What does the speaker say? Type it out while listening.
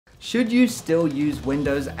Should you still use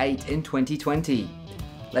Windows 8 in 2020?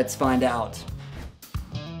 Let's find out.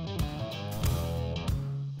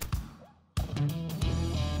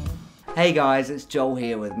 Hey guys, it's Joel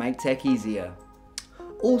here with Make Tech Easier.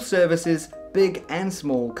 All services, big and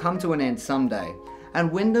small, come to an end someday,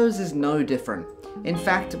 and Windows is no different. In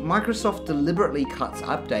fact, Microsoft deliberately cuts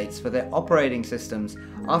updates for their operating systems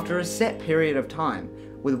after a set period of time.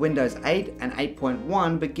 With Windows 8 and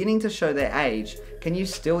 8.1 beginning to show their age, can you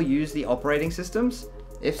still use the operating systems?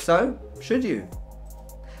 If so, should you?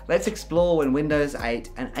 Let's explore when Windows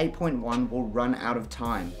 8 and 8.1 will run out of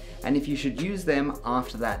time, and if you should use them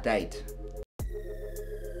after that date.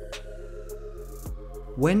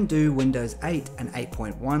 When do Windows 8 and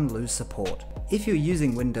 8.1 lose support? If you're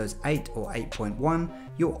using Windows 8 or 8.1,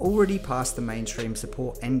 you're already past the mainstream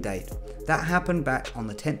support end date. That happened back on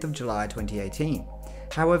the 10th of July 2018.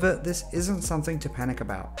 However, this isn't something to panic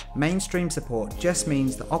about. Mainstream support just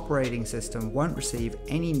means the operating system won't receive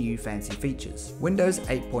any new fancy features. Windows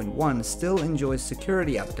 8.1 still enjoys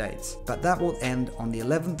security updates, but that will end on the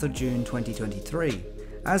 11th of June 2023.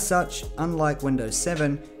 As such, unlike Windows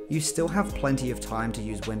 7, you still have plenty of time to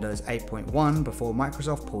use Windows 8.1 before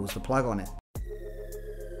Microsoft pulls the plug on it.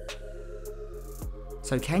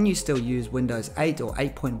 So can you still use Windows 8 or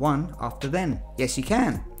 8.1 after then? Yes, you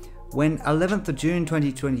can. When 11th of June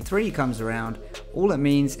 2023 comes around, all it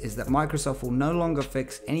means is that Microsoft will no longer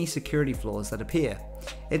fix any security flaws that appear.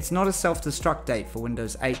 It's not a self-destruct date for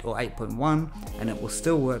Windows 8 or 8.1, and it will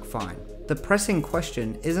still work fine. The pressing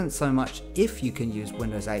question isn't so much if you can use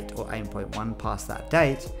Windows 8 or 8.1 past that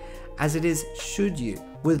date, as it is should you.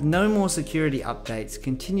 With no more security updates,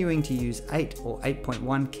 continuing to use 8 or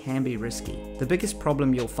 8.1 can be risky. The biggest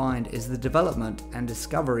problem you'll find is the development and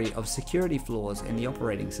discovery of security flaws in the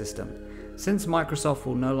operating system. Since Microsoft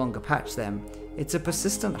will no longer patch them, it's a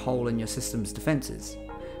persistent hole in your system's defenses.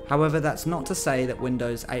 However, that's not to say that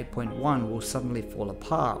Windows 8.1 will suddenly fall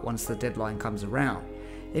apart once the deadline comes around.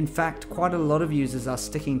 In fact, quite a lot of users are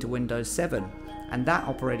sticking to Windows 7, and that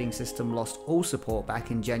operating system lost all support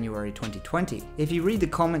back in January 2020. If you read the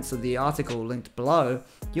comments of the article linked below,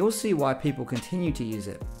 you'll see why people continue to use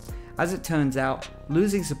it. As it turns out,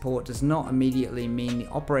 losing support does not immediately mean the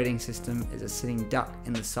operating system is a sitting duck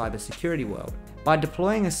in the cybersecurity world. By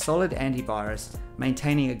deploying a solid antivirus,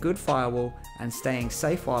 maintaining a good firewall, and staying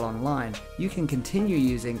safe while online, you can continue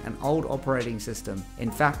using an old operating system. In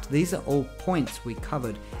fact, these are all points we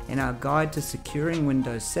covered in our guide to securing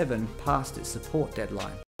Windows 7 past its support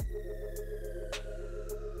deadline.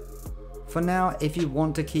 For now, if you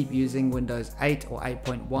want to keep using Windows 8 or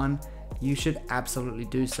 8.1, you should absolutely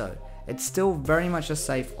do so. It's still very much a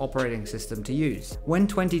safe operating system to use. When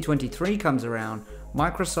 2023 comes around,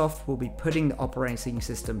 Microsoft will be putting the operating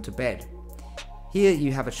system to bed. Here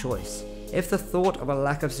you have a choice. If the thought of a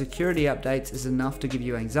lack of security updates is enough to give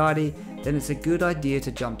you anxiety, then it's a good idea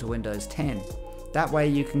to jump to Windows 10. That way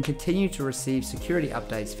you can continue to receive security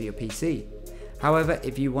updates for your PC. However,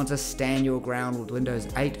 if you want to stand your ground with Windows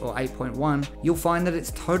 8 or 8.1, you'll find that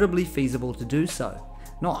it's totally feasible to do so.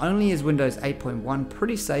 Not only is Windows 8.1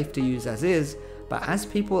 pretty safe to use as is, but as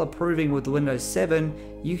people are proving with Windows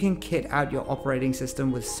 7, you can kit out your operating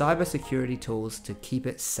system with cybersecurity tools to keep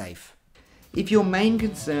it safe. If your main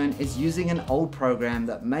concern is using an old program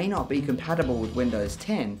that may not be compatible with Windows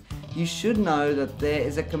 10, you should know that there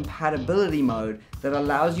is a compatibility mode that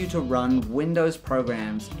allows you to run Windows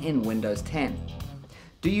programs in Windows 10.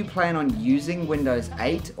 Do you plan on using Windows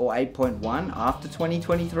 8 or 8.1 after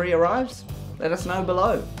 2023 arrives? Let us know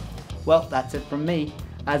below. Well, that's it from me.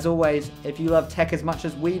 As always, if you love tech as much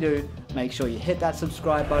as we do, make sure you hit that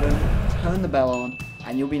subscribe button, turn the bell on,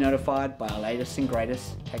 and you'll be notified by our latest and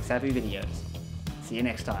greatest tech savvy videos. See you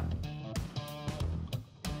next time.